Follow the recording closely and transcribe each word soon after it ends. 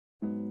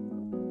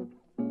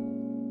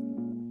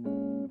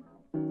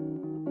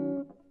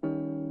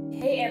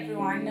Hey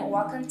everyone,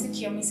 welcome to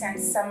Kiyomisandz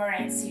Summer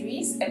Rain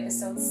Series,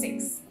 episode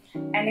 6.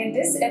 And in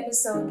this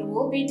episode,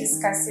 we'll be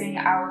discussing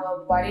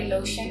our body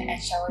lotion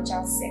and shower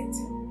gel set.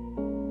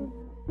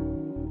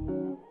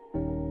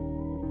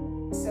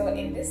 So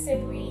in this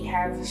set, we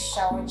have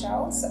shower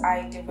gels.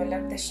 I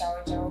developed the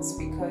shower gels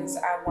because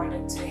I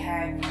wanted to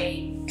have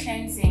a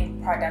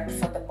cleansing product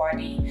for the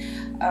body.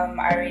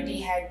 I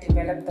already had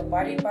developed the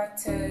body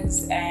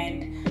butters,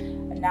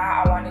 and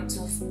now I wanted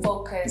to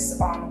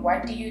focus on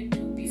what do you do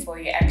before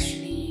you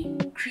actually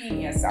cream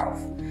yourself.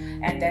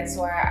 And that's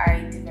why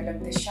I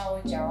developed the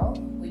shower gel,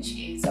 which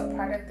is a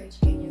product that you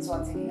can use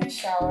while taking a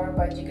shower,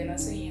 but you can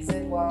also use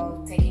it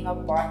while taking a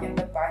bath in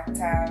the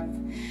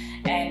bathtub.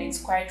 And it's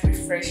quite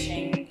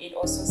refreshing. It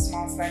also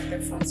smells like the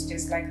fruits,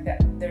 just like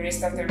the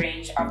rest of the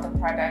range of the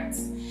products.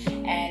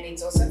 And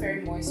it's also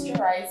very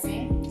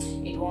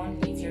moisturizing. It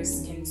won't leave your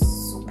skin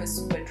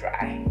super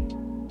dry.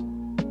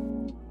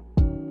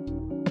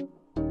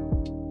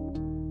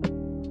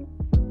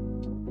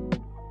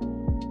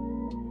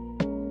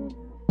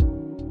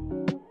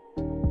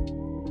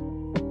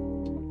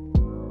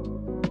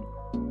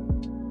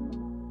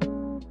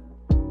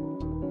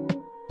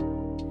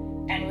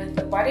 And with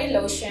the body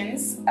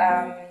lotions,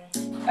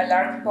 a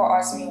lot of people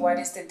ask me what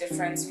is the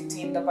difference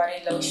between the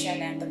body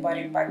lotion and the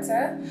body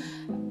butter.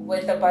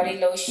 With the body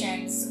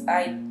lotions,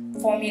 I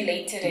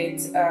formulated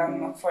it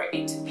for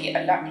it to be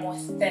a lot more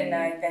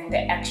thinner than the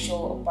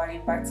actual body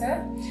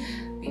butter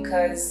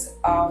because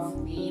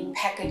of the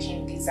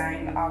packaging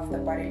design of the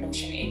body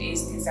lotion. It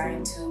is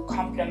designed to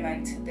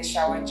complement the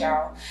shower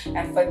gel,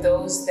 and for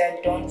those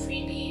that don't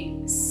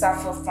really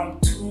suffer from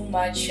too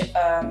much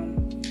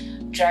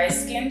dry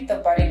skin, the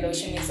body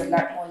lotion is a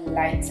lot more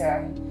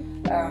lighter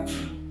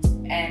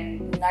and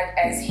not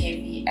as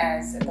heavy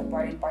as the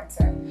body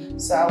butter.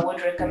 So I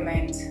would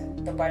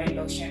recommend the body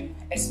lotion,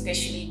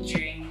 especially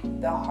during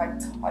the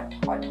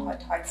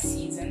hot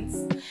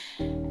seasons.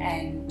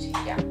 And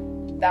yeah,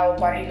 our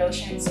body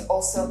lotions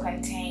also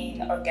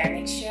contain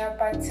organic shea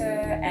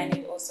butter, and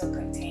it also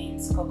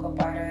contains cocoa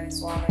butter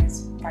as well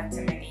as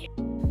vitamin E.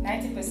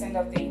 90%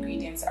 of the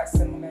ingredients are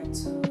similar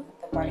to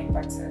the body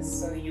butter,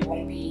 so you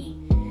won't be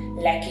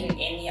lacking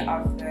any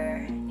of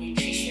the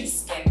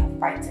nutritious skin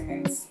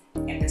vitamins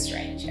in this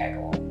range at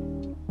all.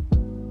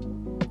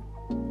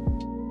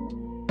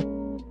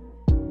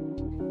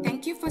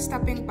 Thank you for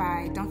stopping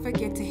by. Don't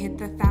forget to hit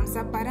the thumbs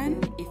up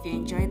button if you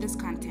enjoy this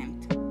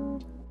content.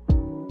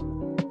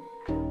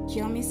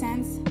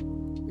 Kiyomisandz,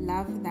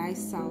 love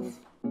thyself.